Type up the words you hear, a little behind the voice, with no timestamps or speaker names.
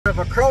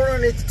I crawled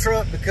underneath the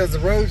truck because the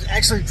road's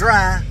actually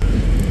dry.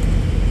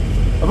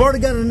 I've already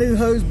got a new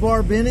hose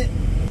barb in it.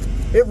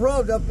 It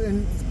rubbed up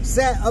and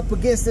sat up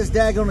against this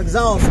daggone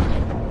exhaust.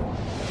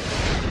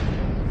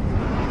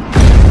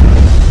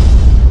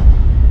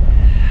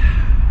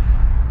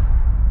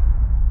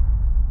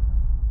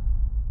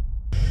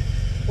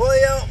 Well,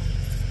 y'all,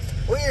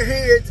 we are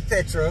here at the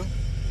Petro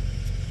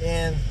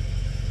in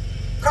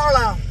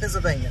Carlisle,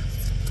 Pennsylvania.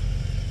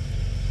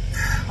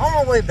 On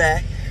my way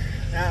back,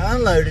 I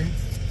unloaded,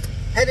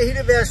 had the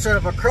heater valve shut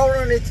off. I crawled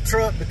underneath the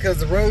truck because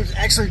the road's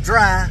actually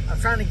dry. I'm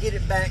trying to get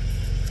it back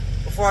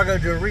before I go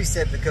do a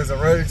reset because the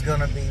road's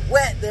gonna be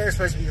wet there. It's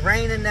supposed to be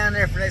raining down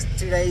there for the next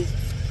 2 days.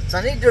 So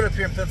I need to do it up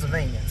here in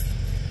Pennsylvania.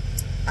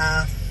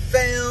 I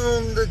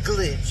found the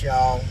glitch,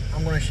 y'all.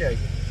 I'm gonna show you.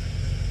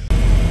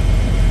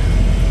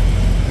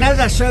 As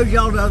I showed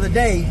y'all the other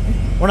day,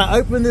 when I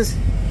opened this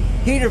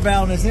heater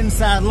valve in this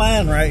inside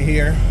line right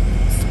here,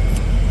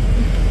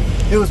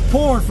 it was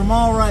pouring from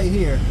all right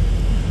here.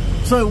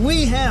 So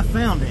we have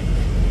found it.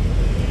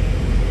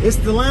 It's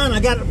the line. I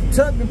got it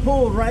tucked and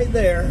pulled right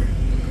there.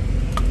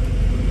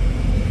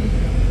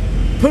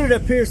 Put it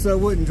up here so it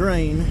wouldn't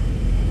drain.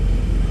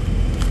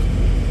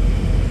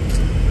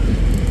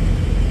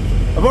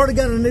 I've already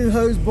got a new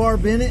hose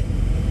barb in it,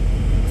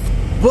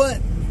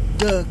 but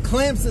the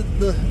clamps that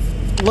the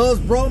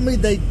Love's brought me,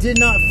 they did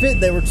not fit.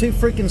 They were too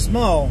freaking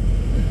small.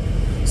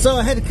 So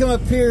I had to come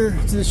up here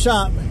to the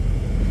shop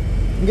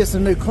and get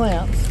some new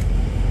clamps.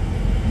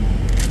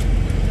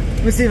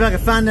 Let me see if I can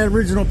find that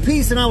original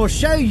piece and I will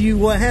show you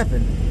what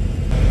happened.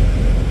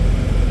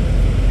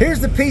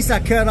 Here's the piece I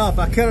cut off.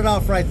 I cut it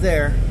off right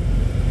there.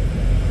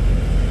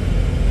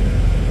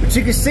 But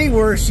you can see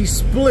where she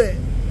split.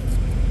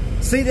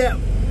 See that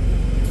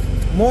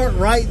mark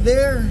right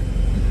there?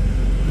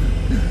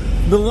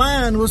 The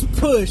line was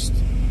pushed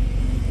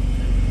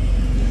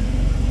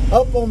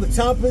up on the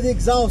top of the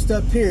exhaust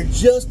up here,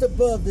 just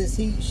above this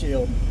heat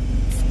shield.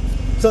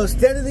 So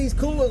instead of these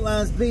coolant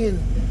lines being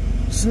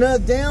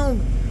snug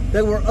down,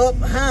 they were up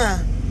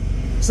high.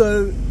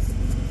 So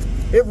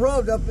it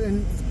rubbed up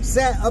and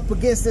sat up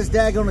against this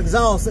daggone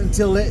exhaust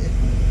until it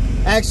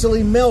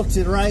actually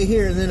melted right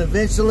here, and then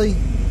eventually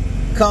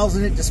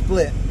causing it to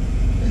split.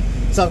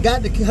 So I've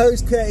got the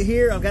hose cut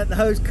here. I've got the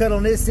hose cut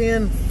on this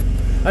end.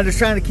 I'm just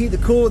trying to keep the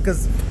coolant,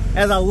 because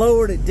as I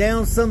lowered it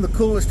down some, the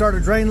coolant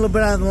started draining a little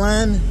bit out of the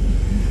line.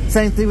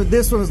 Same thing with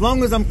this one. As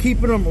long as I'm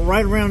keeping them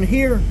right around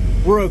here,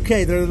 we're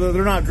okay.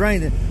 They're not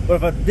draining. But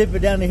if I dip it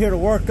down to here to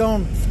work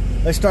on,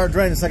 they start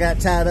draining, so I got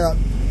tied up.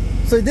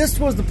 So this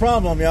was the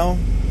problem, y'all.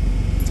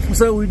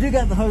 So we do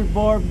got the hose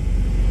barb.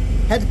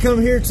 Had to come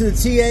here to the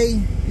TA.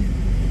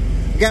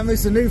 Got me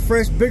some new,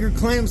 fresh, bigger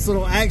clamps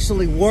that'll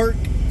actually work.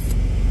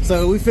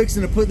 So we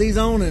fixing to put these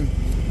on, and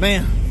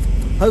man,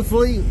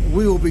 hopefully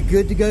we will be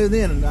good to go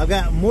then. And I've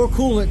got more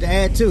coolant to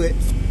add to it,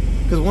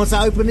 because once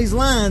I open these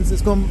lines,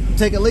 it's going to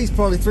take at least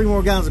probably 3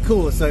 more gallons of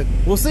coolant. So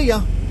we'll see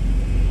y'all.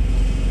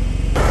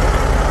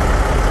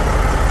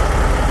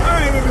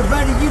 Alright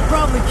everybody, you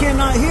probably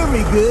cannot hear me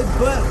good,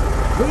 but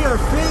we are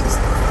fixed.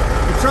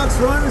 The truck's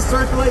running,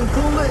 circulating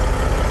coolant.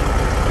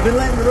 Been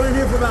letting it run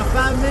here for about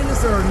 5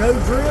 minutes. There are no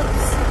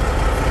drips.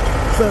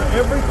 So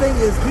everything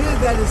is good.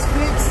 That is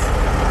fixed.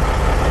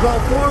 I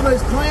bought 4 of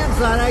those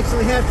clamps. I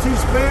actually have 2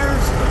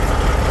 spares.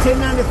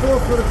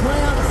 $10.94 for the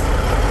clamps.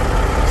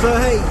 So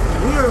hey,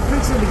 we are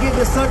fixing to get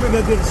this sucker,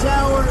 go get a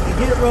shower, and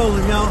get it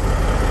rolling, y'all.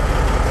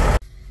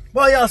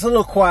 Well, y'all, it's a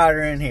little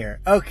quieter in here.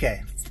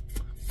 Okay,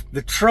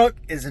 the truck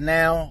is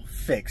now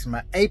fixed.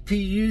 My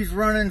APU's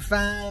running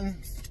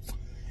fine.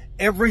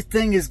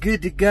 Everything is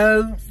good to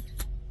go.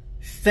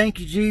 Thank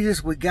you,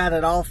 Jesus. We got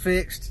it all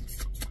fixed.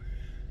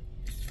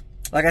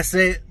 Like I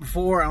said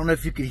before, I don't know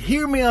if you could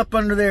hear me up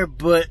under there,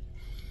 but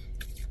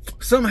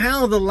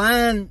somehow the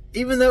line,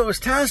 even though it was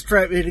tie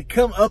strapped, it had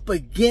come up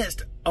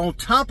against, on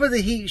top of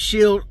the heat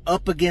shield,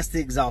 up against the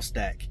exhaust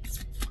stack.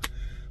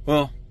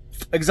 Well,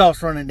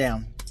 exhaust running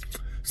down.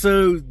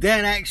 So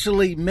that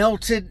actually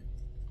melted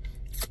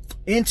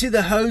into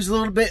the hose a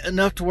little bit,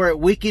 enough to where it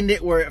weakened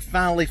it, where it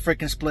finally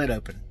freaking split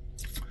open.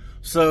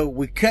 So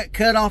we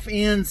cut off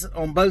ends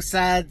on both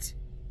sides,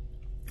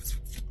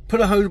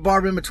 put a hose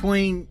barb in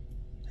between,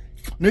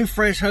 new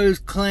fresh hose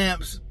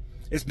clamps.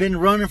 It's been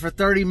running for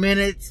 30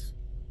 minutes.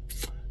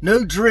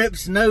 No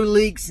drips, no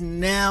leaks.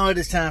 Now it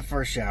is time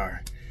for a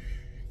shower.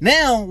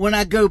 Now, when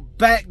I go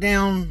back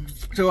down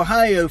to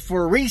Ohio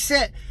for a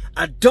reset,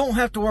 I don't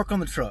have to work on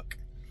the truck.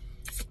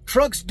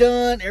 Truck's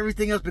done,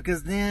 everything else,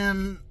 because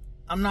then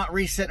I'm not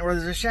resetting where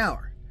there's a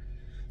shower.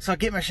 So I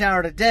get my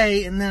shower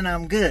today, and then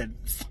I'm good.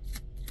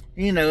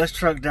 You know, us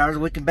truck drivers,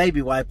 we can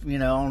baby wipe, you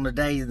know, on the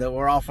day that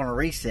we're off on a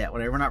reset,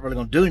 whatever. We're not really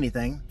going to do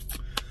anything.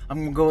 I'm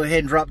going to go ahead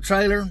and drop the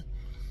trailer,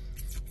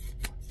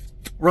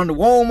 run to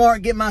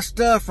Walmart, get my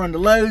stuff, run to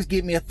Lowe's,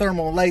 get me a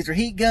thermal laser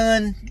heat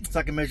gun so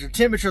I can measure the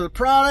temperature of the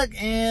product,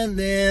 and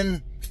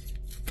then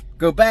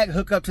go back,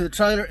 hook up to the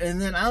trailer, and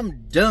then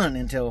I'm done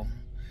until,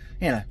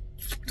 you know,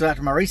 until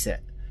after my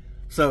reset.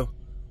 So,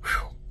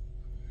 whew,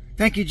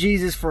 Thank you,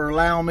 Jesus, for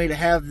allowing me to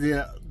have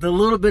the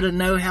little bit of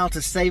know-how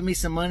to save me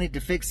some money to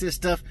fix this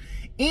stuff.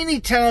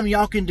 Anytime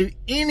y'all can do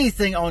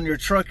anything on your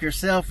truck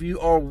yourself, you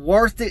are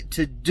worth it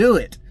to do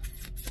it.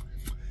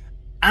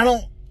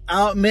 I'll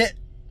admit,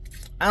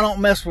 I don't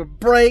mess with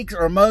brakes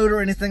or motor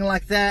or anything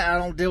like that. I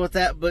don't deal with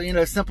that, but you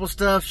know, simple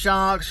stuff,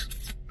 shocks,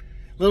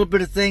 a little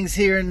bit of things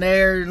here and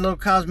there, little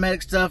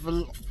cosmetic stuff,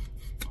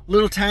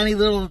 little tiny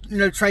little, you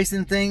know,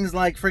 tracing things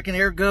like freaking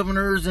air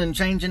governors and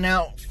changing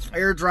out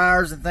air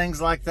dryers and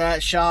things like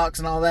that, shocks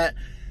and all that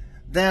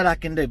I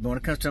can do. But when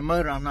it comes to a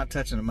motor, I'm not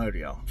touching the motor,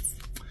 y'all.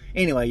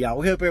 Anyway, y'all,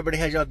 we hope everybody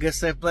has y'all a good,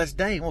 safe, blessed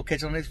day, and we'll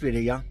catch you on the next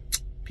video, y'all.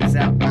 Peace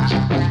out.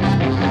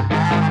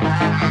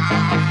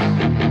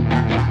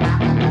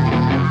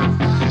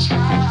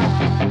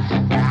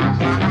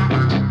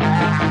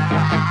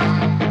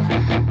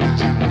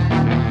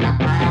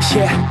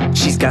 Yeah,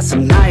 she's got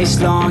some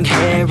nice long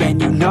hair, and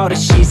you know that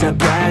she's a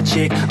bad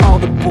chick. All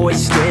the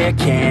boys stare,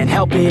 can't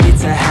help it,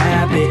 it's a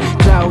habit.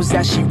 Clothes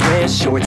that she wears, short